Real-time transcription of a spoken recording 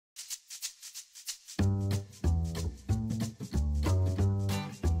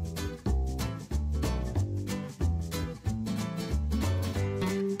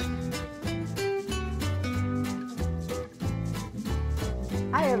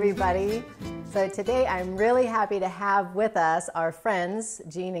everybody. So today I'm really happy to have with us our friends,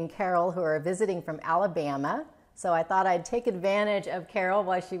 Jean and Carol, who are visiting from Alabama. So I thought I'd take advantage of Carol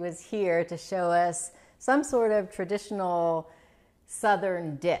while she was here to show us some sort of traditional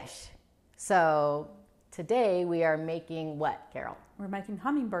Southern dish. So today we are making what, Carol? We're making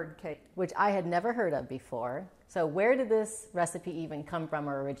hummingbird cake. Which I had never heard of before. So where did this recipe even come from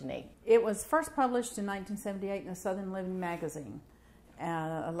or originate? It was first published in 1978 in the Southern Living magazine.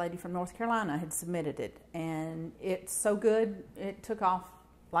 A lady from North Carolina had submitted it, and it's so good it took off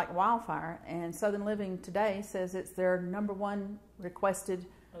like wildfire. And Southern Living today says it's their #1 requested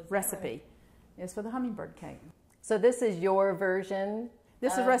recipe. It's for the hummingbird cake. So this is your version?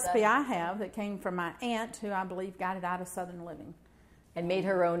 This is a recipe I have that came from my aunt, who I believe got it out of Southern Living. And made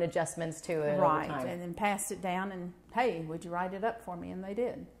her own adjustments to it right, over time. And then passed it down and, hey, would you write it up for me? And they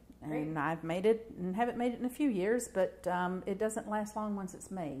did. Great. And I've made it and haven't made it in a few years, but it doesn't last long once it's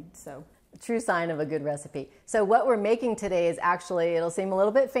made. So, true sign of a good recipe. So what we're making today is actually, it'll seem a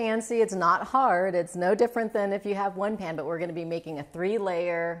little bit fancy. It's not hard. It's no different than if you have one pan, but we're going to be making a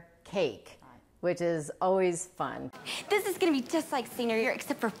 3-layer cake, which is always fun. This is going to be just like senior year,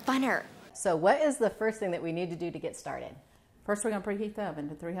 except for funner. So what is the first thing that we need to do to get started? First, we're going to preheat the oven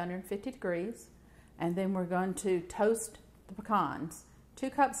to 350 degrees, and then we're going to toast the pecans. 2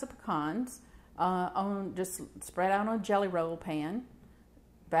 cups of pecans, just spread out on a jelly roll pan.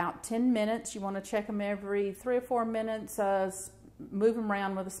 About 10 minutes. You want to check them every 3 or 4 minutes. Move them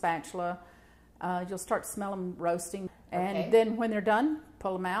around with a spatula. You'll start to smell them roasting. And then when they're done,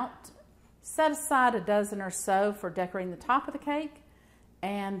 pull them out. Set aside a dozen or so for decorating the top of the cake,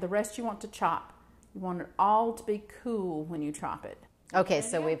 and the rest you want to chop. You want it all to be cool when you chop it. Okay,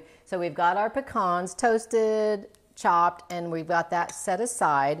 so we've got our pecans toasted, chopped, and we've got that set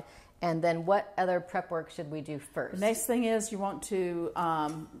aside. And then what other prep work should we do first? The next thing is you want to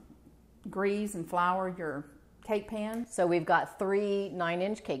grease and flour your cake pan. So we've got 3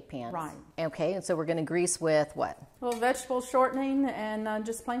 9-inch cake pans. Right. Okay, and so we're going to grease with what? A little vegetable shortening and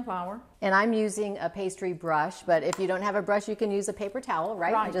just plain flour. And I'm using a pastry brush, but if you don't have a brush, you can use a paper towel,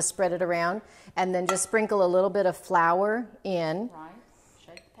 right? Right. And just spread it around, and then just sprinkle a little bit of flour in. Right.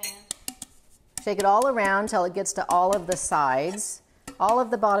 Shake the pan. Shake it all around till it gets to all of the sides, all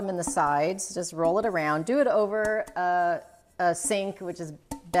of the bottom and the sides. Just roll it around. Do it over a sink, which is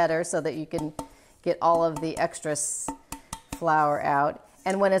better so that you can get all of the extra flour out.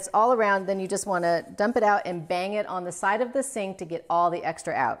 And when it's all around, then you just want to dump it out and bang it on the side of the sink to get all the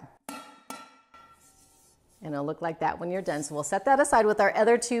extra out. And it'll look like that when you're done. So we'll set that aside with our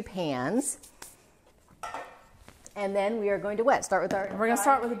other 2 pans. And then we are going to what? Start with our... We're going to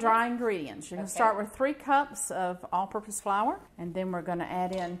start with the dry ingredients. You're going to start with 3 cups of all-purpose flour, and then we're going to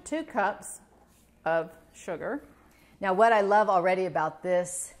add in 2 cups of sugar. Now, what I love already about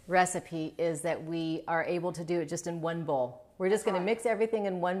this recipe is that we are able to do it just in one bowl. We're just going to mix everything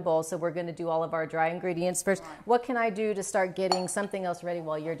in one bowl, so we're going to do all of our dry ingredients first. Right. What can I do to start getting something else ready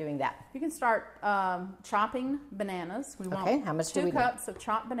while you're doing that? You can start chopping bananas. We want how much do we need? 2 cups of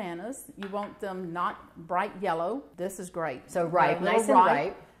chopped bananas. You want them not bright yellow. This is great. So ripe, nice and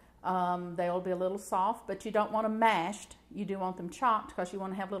ripe. They'll be a little soft, but you don't want them mashed. You do want them chopped because you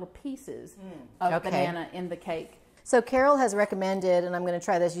want to have little pieces of banana in the cake. So Carol has recommended, and I'm going to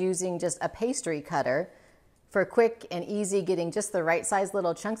try this, using just a pastry cutter for quick and easy getting just the right size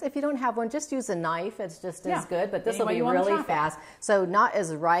little chunks. If you don't have one, just use a knife. It's just as good, but this will be really fast. So not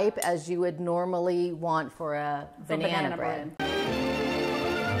as ripe as you would normally want for a banana bread.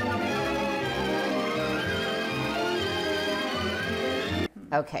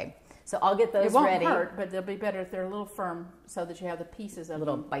 Okay, so I'll get those ready. It won't hurt, but they'll be better if they're a little firm so that you have the pieces of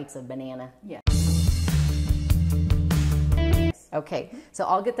little bites of banana. Yeah. Okay, so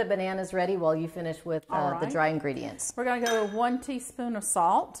I'll get the bananas ready while you finish with the dry ingredients. We're going to go with 1 teaspoon of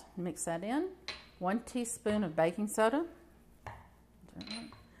salt, mix that in, 1 teaspoon of baking soda,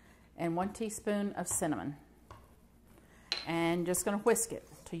 and 1 teaspoon of cinnamon. And just going to whisk it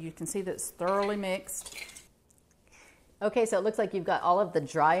till you can see that it's thoroughly mixed. Okay, so it looks like you've got all of the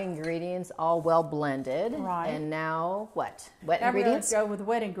dry ingredients all well blended. Right. And now what? Wet now ingredients? We're going to go with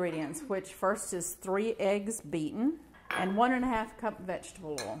wet ingredients, which first is 3 eggs beaten and 1½ cup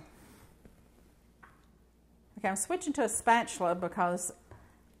vegetable oil. Okay, I'm switching to a spatula because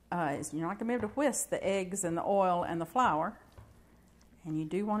you're not going to be able to whisk the eggs and the oil and the flour, and you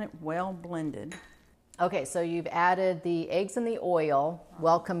do want it well blended. Okay, so you've added the eggs and the oil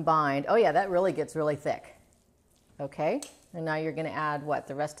well combined. Oh yeah, that really gets really thick. Okay, and now you're going to add what?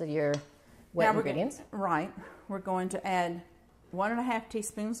 The rest of your wet ingredients? Right. We're going to add 1½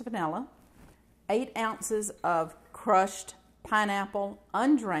 teaspoons of vanilla, 8 ounces of crushed pineapple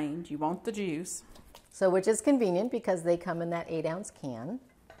undrained. You want the juice. So which is convenient because they come in that 8-ounce can.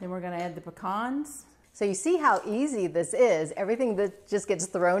 Then we're going to add the pecans. So you see how easy this is. Everything that just gets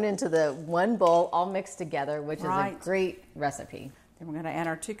thrown into the one bowl all mixed together, which is a great recipe. Then we're going to add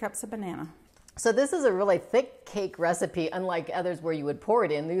our 2 cups of banana. So this is a really thick cake recipe, unlike others where you would pour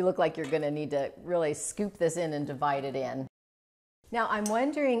it in. You look like you're going to need to really scoop this in and divide it in. Now I'm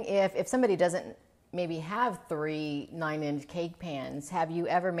wondering if somebody doesn't maybe have 3 9-inch cake pans, have you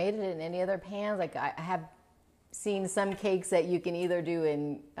ever made it in any other pans? Like I have seen some cakes that you can either do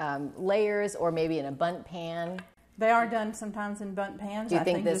in layers or maybe in a bundt pan. They are done sometimes in bundt pans. Do you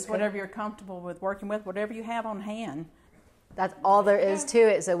think this just whatever you're comfortable with working with, whatever you have on hand. That's all there is to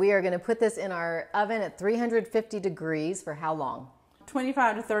it. So we are going to put this in our oven at 350 degrees for how long?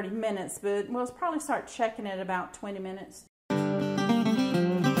 25 to 30 minutes, but we'll probably start checking it about 20 minutes.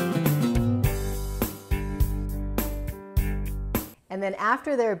 And then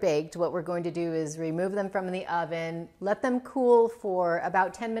after they're baked, what we're going to do is remove them from the oven, let them cool for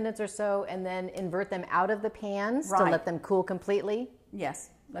about 10 minutes or so, and then invert them out of the pans to let them cool completely?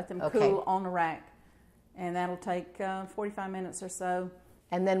 Yes, let them cool on the rack. And that'll take 45 minutes or so.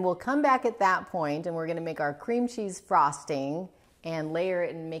 And then we'll come back at that point and we're going to make our cream cheese frosting and layer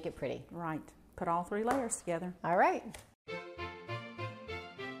it and make it pretty. Right. Put all 3 layers together. All right.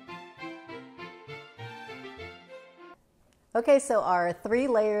 Okay, so our 3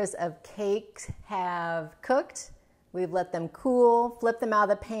 layers of cake have cooked. We've let them cool, flip them out of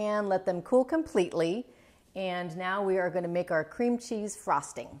the pan, let them cool completely. And now we are going to make our cream cheese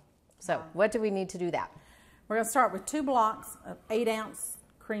frosting. So what do we need to do that? We're going to start with 2 blocks of 8-ounce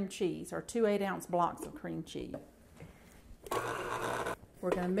cream cheese, or 2 8-ounce blocks of cream cheese. We're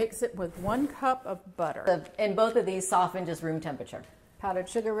going to mix it with 1 cup of butter. And both of these soften just room temperature. Powdered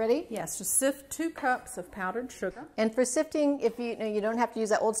sugar ready? Yes, just sift 2 cups of powdered sugar. And for sifting, if you don't have to use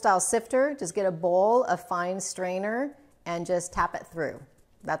that old style sifter, just get a bowl, a fine strainer, and just tap it through.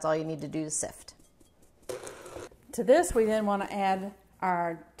 That's all you need to do to sift. To this, we then want to add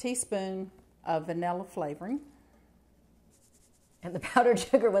our teaspoon of vanilla flavoring. And the powdered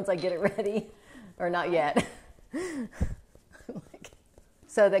sugar once I get it ready, or not yet.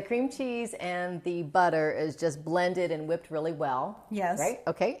 So the cream cheese and the butter is just blended and whipped really well. Yes. Right?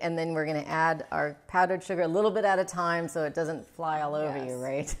 Okay, and then we're going to add our powdered sugar a little bit at a time so it doesn't fly all over you,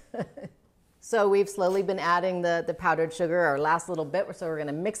 right? So we've slowly been adding the powdered sugar, our last little bit, so we're going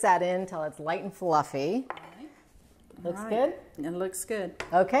to mix that in until it's light and fluffy. Looks good? It looks good.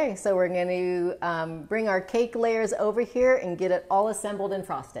 Okay, so we're going to bring our cake layers over here and get it all assembled in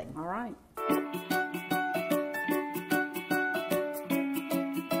frosting. All right.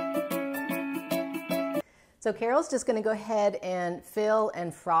 So Carol's just going to go ahead and fill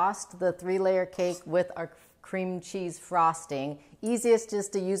and frost the 3-layer cake with our cream cheese frosting. Easiest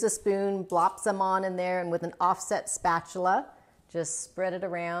just to use a spoon, blop some on in there, and with an offset spatula, just spread it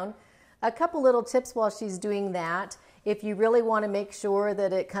around. A couple little tips while she's doing that. If you really want to make sure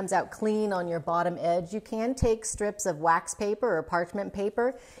that it comes out clean on your bottom edge, you can take strips of wax paper or parchment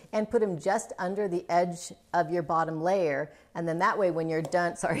paper and put them just under the edge of your bottom layer. And then that way when you're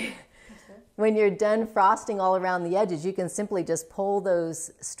done, when you're done frosting all around the edges, you can simply just pull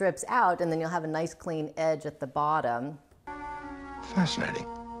those strips out and then you'll have a nice clean edge at the bottom. Fascinating.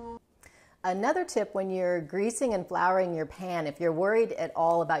 Another tip when you're greasing and flouring your pan, if you're worried at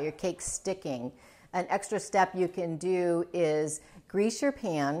all about your cake sticking, an extra step you can do is grease your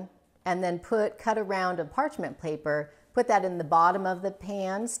pan and then cut a round of parchment paper, put that in the bottom of the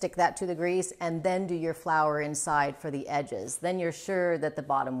pan, stick that to the grease, and then do your flour inside for the edges. Then you're sure that the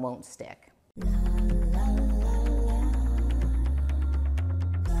bottom won't stick.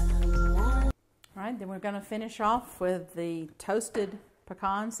 All right, then we're going to finish off with the toasted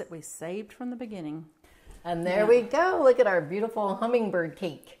pecans that we saved from the beginning. And there we go. Look at our beautiful hummingbird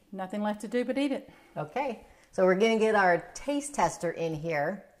cake. Nothing left to do but eat it. Okay, so we're going to get our taste tester in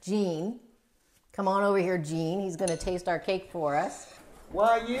here, Gene. Come on over here, Gene. He's going to taste our cake for us.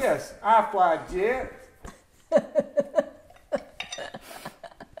 Why, yes, I fly jet.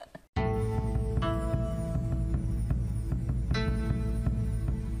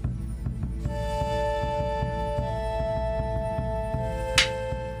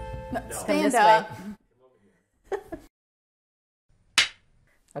 Stand up.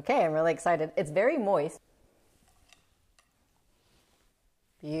 Okay, I'm really excited. It's very moist.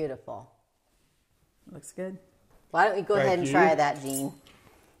 Beautiful. Looks good. Why don't we go ahead and try that, Gene?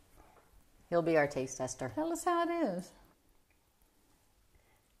 He'll be our taste tester. Tell us how it is.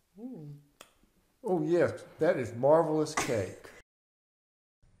 Oh, yes, that is marvelous cake.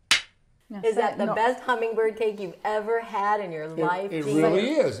 Is that the best hummingbird cake you've ever had in your life? It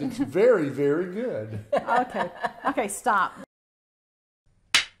really is. It's very, very good. Okay, stop.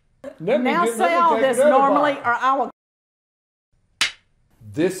 Now say all this normally, or I will.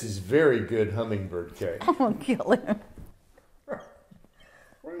 This is very good hummingbird cake. I'm gonna kill him.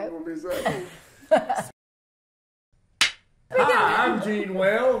 What are you going to be saying? Hi, I'm Gene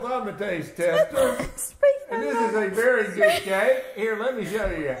Wells. I'm a taste tester. And this is a very good cake. Here, let me show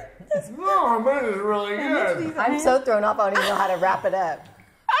you. Oh, that is really good. I'm so thrown off, I don't even know how to wrap it up.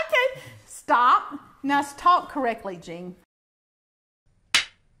 Okay, stop. Now talk correctly, Gene.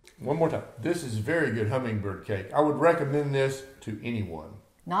 One more time. This is very good hummingbird cake. I would recommend this to anyone.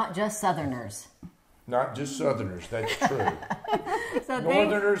 Not just Southerners. Not just Southerners, that's true.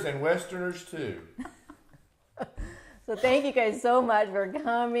 Northerners and Westerners too. So thank you guys so much for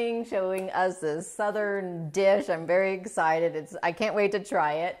coming, showing us this Southern dish. I'm very excited. I can't wait to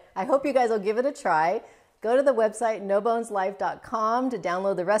try it. I hope you guys will give it a try. Go to the website noboneslife.com to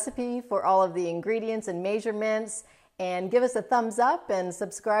download the recipe for all of the ingredients and measurements, and give us a thumbs up and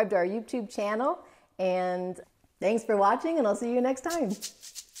subscribe to our YouTube channel. And thanks for watching, and I'll see you next time.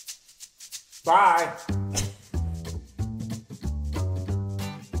 Bye.